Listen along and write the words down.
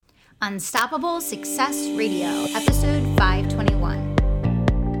Unstoppable Success Radio, episode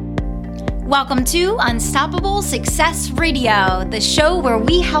 521. Welcome to Unstoppable Success Radio, the show where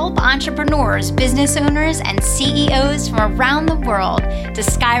we help entrepreneurs, business owners, and CEOs from around the world to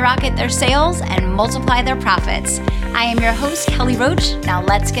skyrocket their sales and multiply their profits. I am your host, Kelly Roach. Now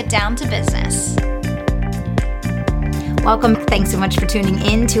let's get down to business. Welcome. Thanks so much for tuning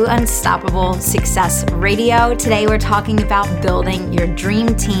in to Unstoppable Success Radio. Today we're talking about building your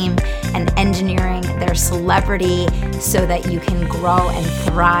dream team and engineering their celebrity so that you can grow and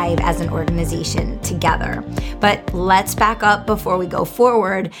thrive as an organization together. But let's back up before we go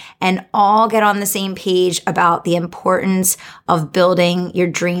forward and all get on the same page about the importance of building your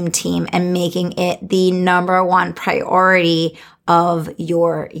dream team and making it the number one priority of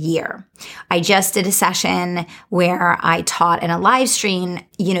your year. I just did a session where I taught in a live stream,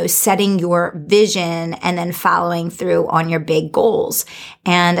 setting your vision and then following through on your big goals.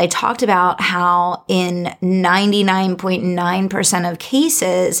 And I talked about how in 99.9% of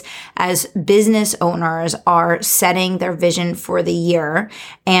cases, as business owners are setting their vision for the year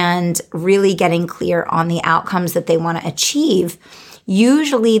and really getting clear on the outcomes that they want to achieve,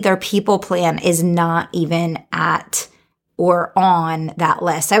 usually their people plan is not even at or on that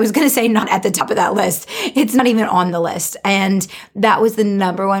list. I was going to say not at the top of that list. It's not even on the list. And that was the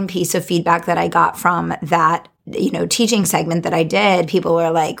number one piece of feedback that I got from that teaching segment that I did. People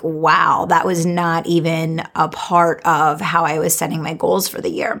were like, wow, that was not even a part of how I was setting my goals for the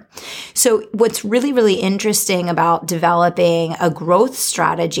year. So what's really, really interesting about developing a growth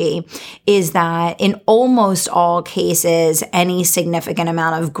strategy is that in almost all cases, any significant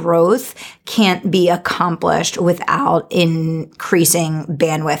amount of growth can't be accomplished without increasing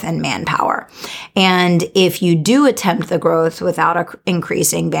bandwidth and manpower. And if you do attempt the growth without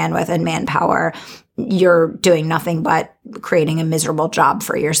increasing bandwidth and manpower, you're doing nothing but creating a miserable job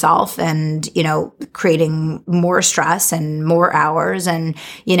for yourself and, creating more stress and more hours. And,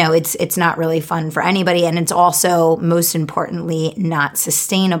 it's not really fun for anybody. And it's also, most importantly, not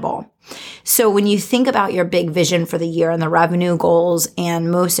sustainable. So when you think about your big vision for the year and the revenue goals, and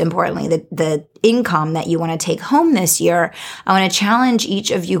most importantly, the income that you want to take home this year, I want to challenge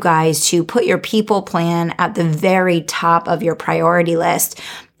each of you guys to put your people plan at the very top of your priority list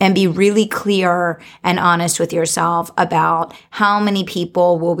and be really clear and honest with yourself about how many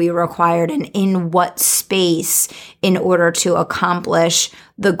people will be required and in what space in order to accomplish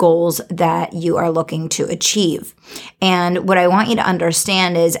the goals that you are looking to achieve. And what I want you to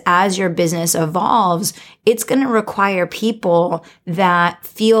understand is as your business evolves, it's going to require people that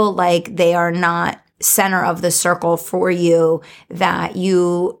feel like they are not center of the circle for you, that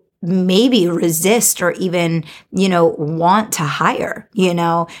you maybe resist or even, want to hire.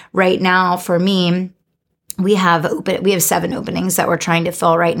 Right now for me, we have 7 openings that we're trying to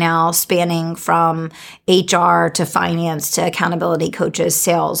fill right now, spanning from HR to finance to accountability coaches,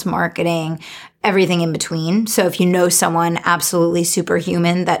 sales, marketing, everything in between. So if you know someone absolutely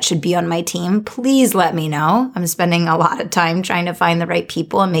superhuman that should be on my team, please let me know. I'm spending a lot of time trying to find the right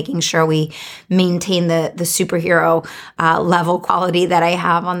people and making sure we maintain the superhero level quality that I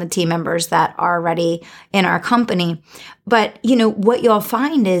have on the team members that are already in our company. But, what you'll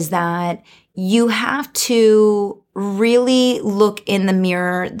find is that you have to really look in the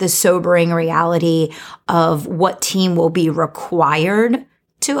mirror, the sobering reality of what team will be required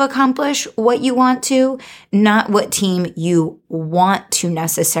to accomplish what you want to, not what team you want to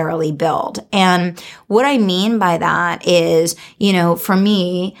necessarily build. And what I mean by that is, for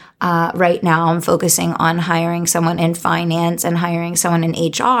me, right now I'm focusing on hiring someone in finance and hiring someone in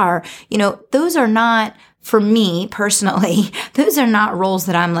HR. Those are not, for me personally, those are not roles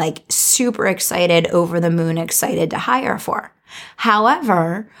that I'm like super excited, over the moon excited to hire for.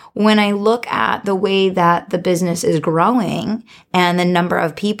 However, when I look at the way that the business is growing and the number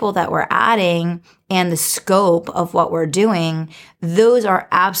of people that we're adding and the scope of what we're doing, those are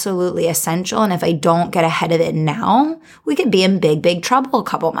absolutely essential. And if I don't get ahead of it now, we could be in big, big trouble a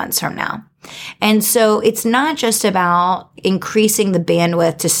couple months from now. And so it's not just about increasing the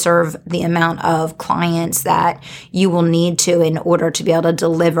bandwidth to serve the amount of clients that you will need to in order to be able to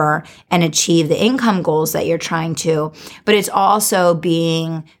deliver and achieve the income goals that you're trying to, but it's also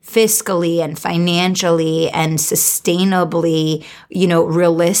being fiscally and financially and sustainably,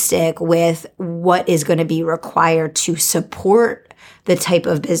 realistic with what is going to be required to support the type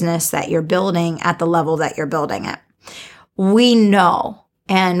of business that you're building at the level that you're building it. We know.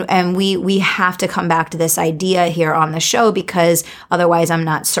 And we have to come back to this idea here on the show because otherwise I'm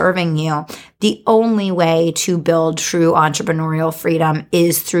not serving you. The only way to build true entrepreneurial freedom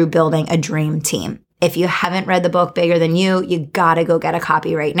is through building a dream team. If you haven't read the book Bigger Than You gotta go get a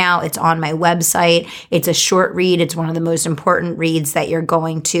copy right now. It's on my website. It's a short read. It's one of the most important reads that you're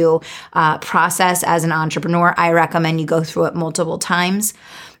going to process as an entrepreneur. I recommend you go through it multiple times.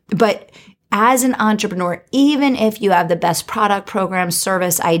 But as an entrepreneur, even if you have the best product, program,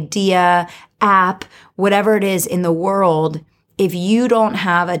 service, idea, app, whatever it is in the world, if you don't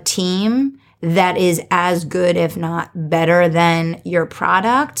have a team that is as good, if not better than your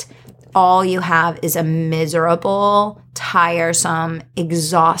product, all you have is a miserable, tiresome,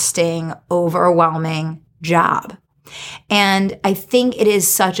 exhausting, overwhelming job. And I think it is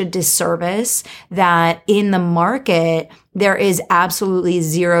such a disservice that in the market, there is absolutely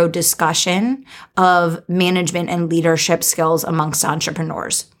zero discussion of management and leadership skills amongst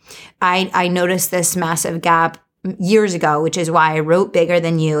entrepreneurs. I noticed this massive gap years ago, which is why I wrote Bigger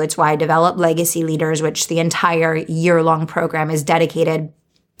Than You. It's why I developed Legacy Leaders, which the entire year-long program is dedicated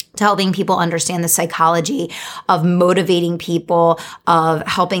to helping people understand the psychology of motivating people, of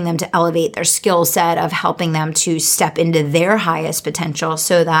helping them to elevate their skill set, of helping them to step into their highest potential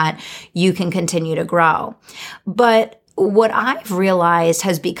so that you can continue to grow. But what I've realized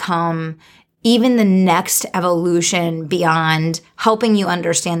has become even the next evolution beyond helping you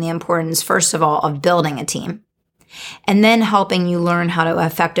understand the importance, first of all, of building a team, and then helping you learn how to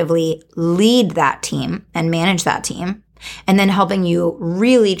effectively lead that team and manage that team, and then helping you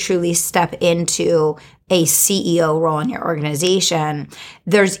really truly step into a CEO role in your organization.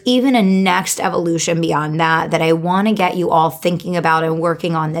 There's even a next evolution beyond that I want to get you all thinking about and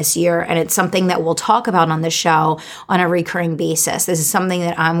working on this year. And it's something that we'll talk about on the show on a recurring basis. This is something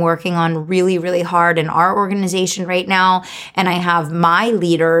that I'm working on really, really hard in our organization right now. And I have my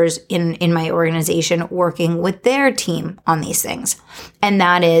leaders in my organization working with their team on these things. And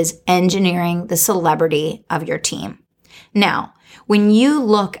that is engineering the celebrity of your team. Now, when you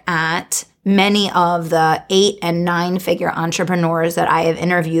look at many of the 8 and 9 figure entrepreneurs that I have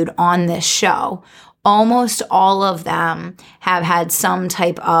interviewed on this show, almost all of them have had some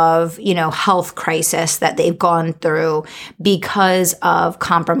type of, health crisis that they've gone through because of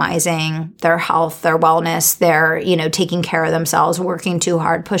compromising their health, their wellness, their, taking care of themselves, working too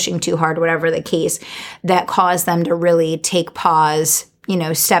hard, pushing too hard, whatever the case, that caused them to really take pause,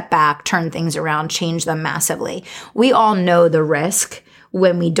 step back, turn things around, change them massively. We all know the risk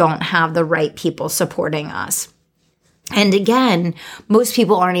when we don't have the right people supporting us. And again, most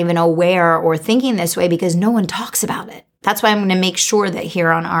people aren't even aware or thinking this way because no one talks about it. That's why I'm going to make sure that here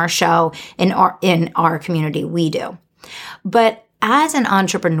on our show, in our community, we do. But as an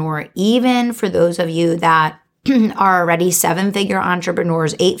entrepreneur, even for those of you that are already 7-figure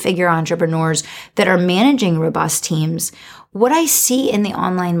entrepreneurs, 8-figure entrepreneurs that are managing robust teams, what I see in the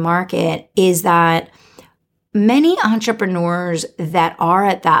online market is that many entrepreneurs that are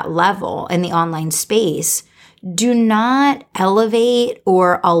at that level in the online space do not elevate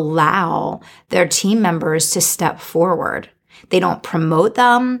or allow their team members to step forward. They don't promote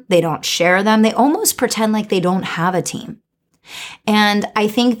them. They don't share them. They almost pretend like they don't have a team. And I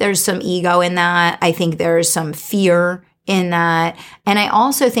think there's some ego in that. I think there's some fear in that. And I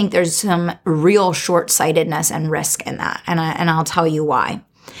also think there's some real short-sightedness and risk in that. And I'll tell you why.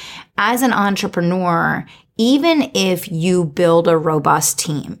 As an entrepreneur, even if you build a robust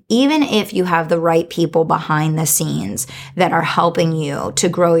team, even if you have the right people behind the scenes that are helping you to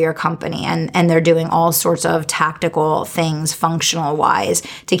grow your company and they're doing all sorts of tactical things functional wise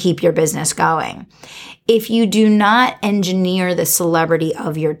to keep your business going, if you do not engineer the celebrity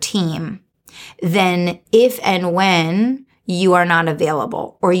of your team, then if and when you are not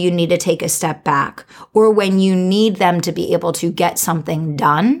available or you need to take a step back or when you need them to be able to get something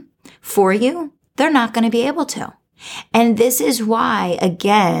done for you, they're not going to be able to. And this is why,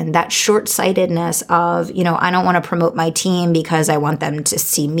 again, that short-sightedness of, I don't want to promote my team because I want them to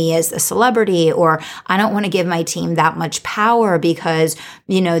see me as the celebrity, or I don't want to give my team that much power because,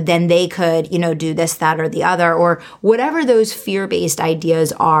 then they could, do this, that, or the other, or whatever those fear-based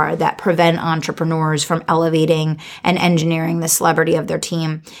ideas are that prevent entrepreneurs from elevating and engineering the celebrity of their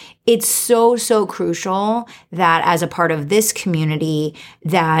team. It's so, so crucial that as a part of this community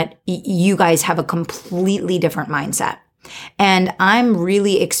that you guys have a completely different mindset. And I'm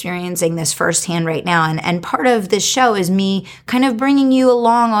really experiencing this firsthand right now. And part of this show is me kind of bringing you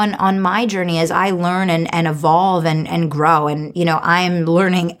along on my journey as I learn and evolve and grow. And, I'm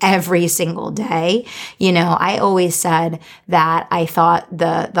learning every single day. I always said that I thought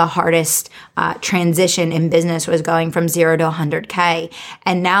the hardest transition in business was going from 0 to 100K.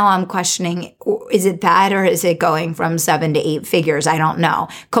 And now I'm questioning, is it that or is it going from 7 to 8 figures? I don't know.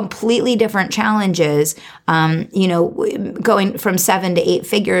 Completely different challenges. going from 7 to 8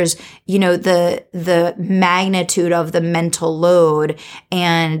 figures, the magnitude of the mental load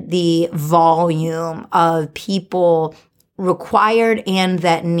and the volume of people required and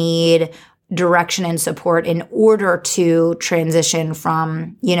that need direction and support in order to transition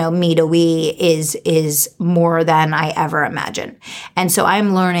from, me to we is more than I ever imagined. And so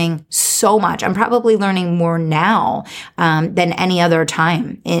I'm learning so much. I'm probably learning more now than any other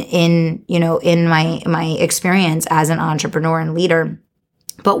time in my experience as an entrepreneur and leader.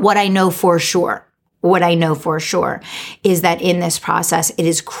 But what I know for sure is that in this process, it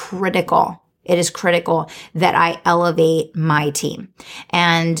is critical that I elevate my team.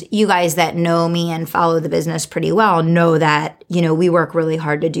 And you guys that know me and follow the business pretty well know that, we work really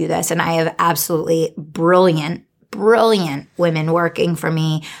hard to do this. And I have absolutely brilliant women working for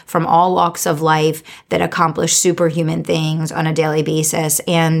me from all walks of life that accomplish superhuman things on a daily basis.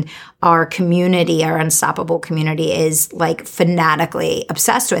 And our community, our unstoppable community, is like fanatically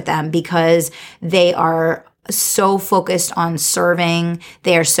obsessed with them because they are so focused on serving.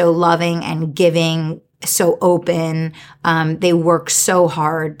 They are so loving and giving, so open. They work so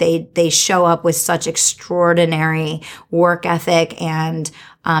hard. They show up with such extraordinary work ethic and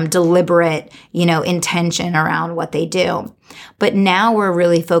deliberate, intention around what they do. But now we're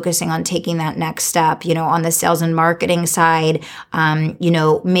really focusing on taking that next step, on the sales and marketing side,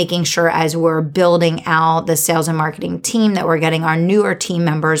 making sure as we're building out the sales and marketing team that we're getting our newer team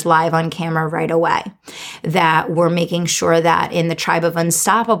members live on camera right away, that we're making sure that in the tribe of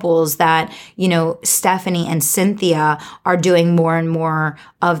Unstoppables that, Stephanie and Cynthia are doing more and more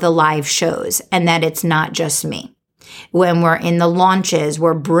of the live shows and that it's not just me. When we're in the launches,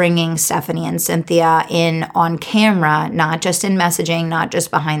 we're bringing Stephanie and Cynthia in on camera, not just in messaging, not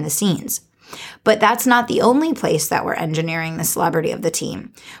just behind the scenes. But that's not the only place that we're engineering the celebrity of the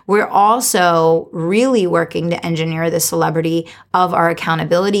team. We're also really working to engineer the celebrity of our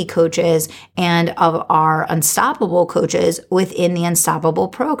accountability coaches and of our Unstoppable coaches within the Unstoppable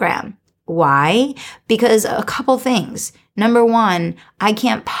program. Why? Because a couple things. Number one, I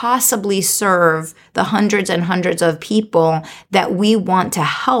can't possibly serve the hundreds and hundreds of people that we want to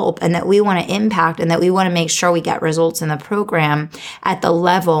help and that we want to impact and that we want to make sure we get results in the program at the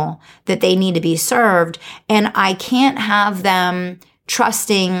level that they need to be served. And I can't have them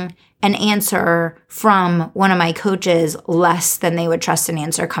trusting an answer from one of my coaches less than they would trust an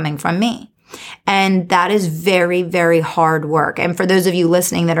answer coming from me. And that is very, very hard work. And for those of you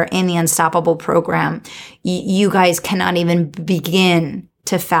listening that are in the Unstoppable program, you guys cannot even begin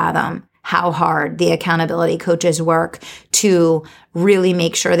to fathom how hard the accountability coaches work to really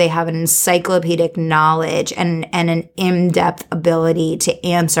make sure they have an encyclopedic knowledge and an in-depth ability to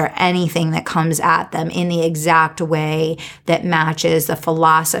answer anything that comes at them in the exact way that matches the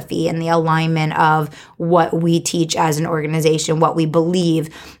philosophy and the alignment of what we teach as an organization, what we believe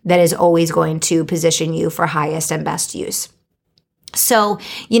that is always going to position you for highest and best use. So,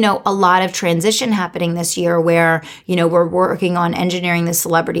 a lot of transition happening this year where, we're working on engineering the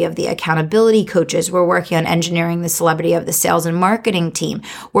celebrity of the accountability coaches. We're working on engineering the celebrity of the sales and marketing team.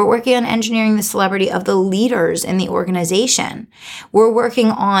 We're working on engineering the celebrity of the leaders in the organization. We're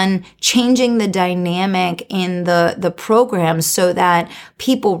working on changing the dynamic in the program so that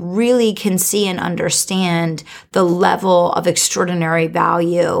people really can see and understand the level of extraordinary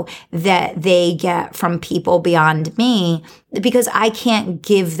value that they get from people beyond me, because I can't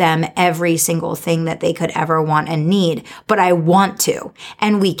give them every single thing that they could ever want and need, but I want to.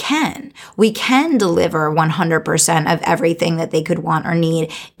 And we can. We can deliver 100% of everything that they could want or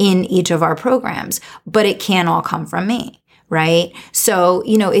need in each of our programs, but it can't all come from me, right? So,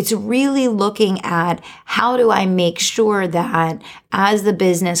 it's really looking at how do I make sure that as the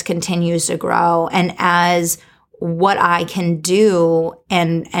business continues to grow and as what I can do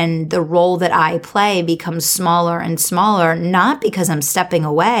and the role that I play becomes smaller and smaller, not because I'm stepping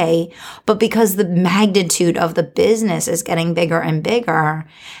away, but because the magnitude of the business is getting bigger and bigger.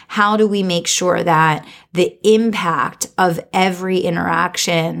 How do we make sure that the impact of every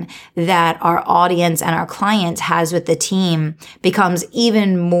interaction that our audience and our clients has with the team becomes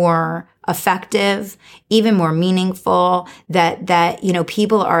even more effective, even more meaningful, that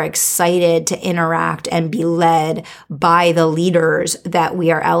people are excited to interact and be led by the leaders that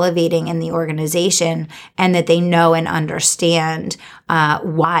we are elevating in the organization, and that they know and understand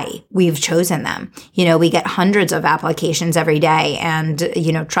why we've chosen them. We get hundreds of applications every day, and,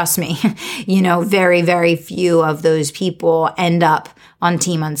 trust me, very, very few of those people end up on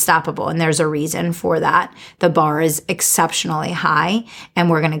Team Unstoppable. And there's a reason for that. The bar is exceptionally high, and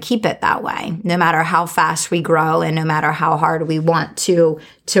we're going to keep it that way. No matter how fast we grow and no matter how hard we want to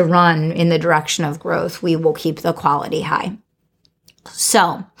run in the direction of growth, we will keep the quality high.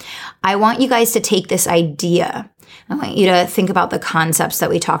 So I want you guys to take this idea. I want you to think about the concepts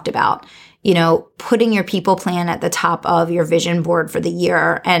that we talked about. Putting your people plan at the top of your vision board for the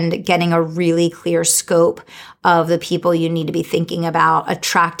year and getting a really clear scope of the people you need to be thinking about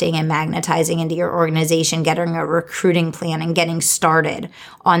attracting and magnetizing into your organization, getting a recruiting plan and getting started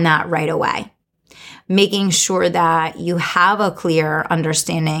on that right away. Making sure that you have a clear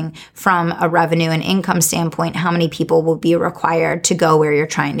understanding from a revenue and income standpoint, how many people will be required to go where you're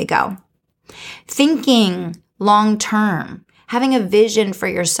trying to go. Thinking long term. Having a vision for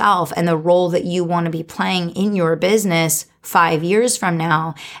yourself and the role that you want to be playing in your business 5 years from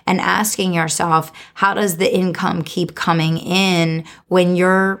now, and asking yourself, how does the income keep coming in when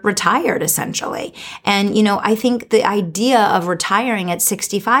you're retired, essentially? And, I think the idea of retiring at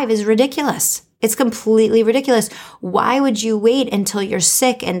 65 is ridiculous. It's completely ridiculous. Why would you wait until you're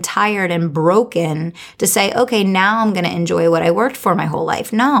sick and tired and broken to say, okay, now I'm going to enjoy what I worked for my whole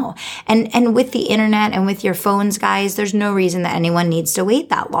life? No. And with the internet and with your phones, guys, there's no reason that anyone needs to wait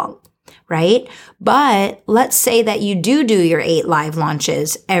that long, right? But let's say that you do your 8 live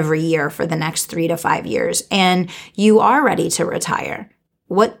launches every year for the next 3 to 5 years, and you are ready to retire.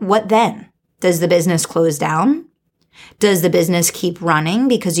 What then? Does the business close down? Does the business keep running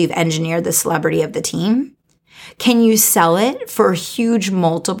because you've engineered the celebrity of the team? Can you sell it for huge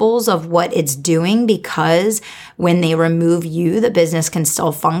multiples of what it's doing because when they remove you, the business can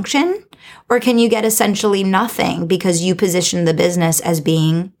still function? Or can you get essentially nothing because you position the business as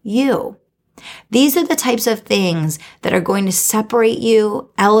being you? These are the types of things that are going to separate you,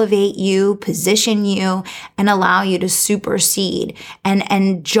 elevate you, position you, and allow you to supersede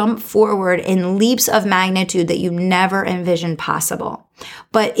and jump forward in leaps of magnitude that you never envisioned possible.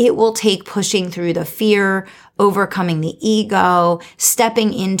 But it will take pushing through the fear, overcoming the ego,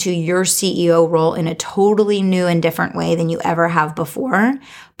 stepping into your CEO role in a totally new and different way than you ever have before.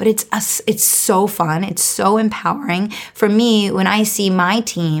 But it's so fun. It's so empowering. For me, when I see my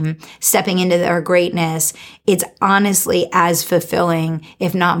team stepping into their greatness, it's honestly as fulfilling,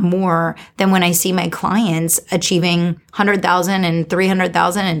 if not more, than when I see my clients achieving $100,000 and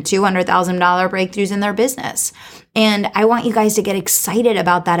 $300,000 and $200,000 breakthroughs in their business. And I want you guys to get excited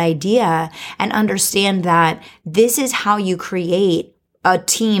about that idea and understand that this is how you create a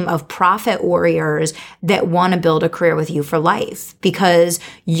team of profit warriors that want to build a career with you for life, because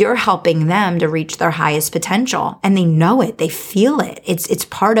you're helping them to reach their highest potential, and they know it. They feel it. It's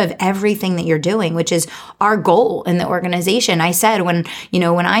part of everything that you're doing, which is our goal in the organization. I said when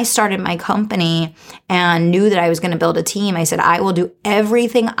I started my company and knew that I was going to build a team, I said, I will do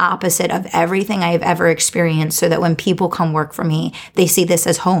everything opposite of everything I've ever experienced so that when people come work for me, they see this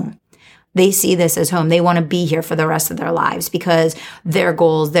as home. They see this as home. They want to be here for the rest of their lives because their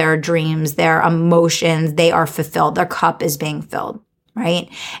goals, their dreams, their emotions, they are fulfilled. Their cup is being filled, right?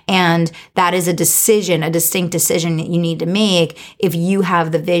 And that is a decision, a distinct decision that you need to make if you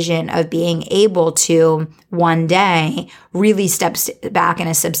have the vision of being able to one day really step back in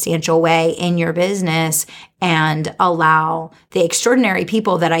a substantial way in your business and allow the extraordinary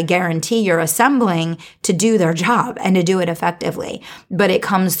people that I guarantee you're assembling to do their job and to do it effectively. But it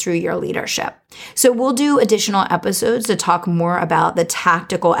comes through your leadership. So we'll do additional episodes to talk more about the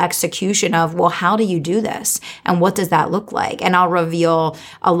tactical execution of, well, how do you do this? And what does that look like? And I'll reveal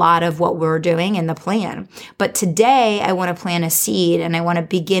a lot of what we're doing in the plan. But today I want to plant a seed and I want to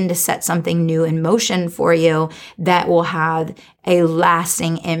begin to set something new in motion for you that will have a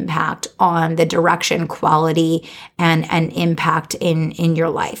lasting impact on the direction, quality, and impact in your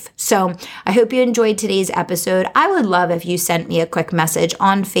life. So I hope you enjoyed today's episode. I would love if you sent me a quick message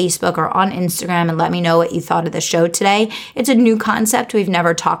on Facebook or on Instagram and let me know what you thought of the show today. It's a new concept we've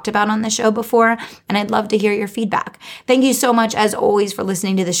never talked about on the show before, and I'd love to hear your feedback. Thank you so much, as always, for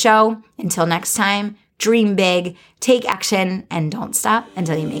listening to the show. Until next time, dream big, take action, and don't stop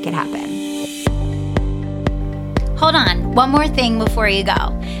until you make it happen. Hold on, one more thing before you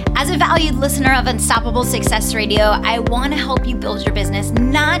go. As a valued listener of Unstoppable Success Radio, I want to help you build your business,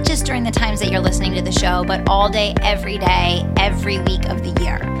 not just during the times that you're listening to the show, but all day, every week of the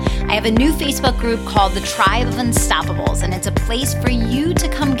year. I have a new Facebook group called the Tribe of Unstoppables, and it's a place for you to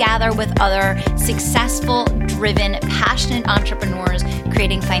come gather with other successful, driven, passionate entrepreneurs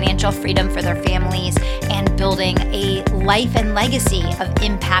creating financial freedom for their families and building a life and legacy of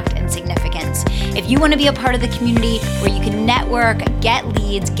impact and significance. If you want to be a part of the community where you can network, get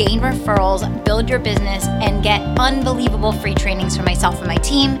leads, gain referrals, build your business, and get unbelievable free trainings from myself and my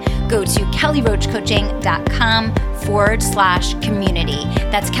team, go to kellyroachcoaching.com/community.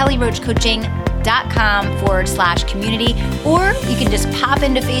 That's kellyroachcoaching.com/community, or you can just pop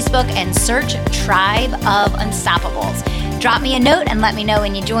into Facebook and search Tribe of Unstoppables. Drop me a note and let me know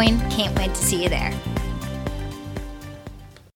when you join. Can't wait to see you there.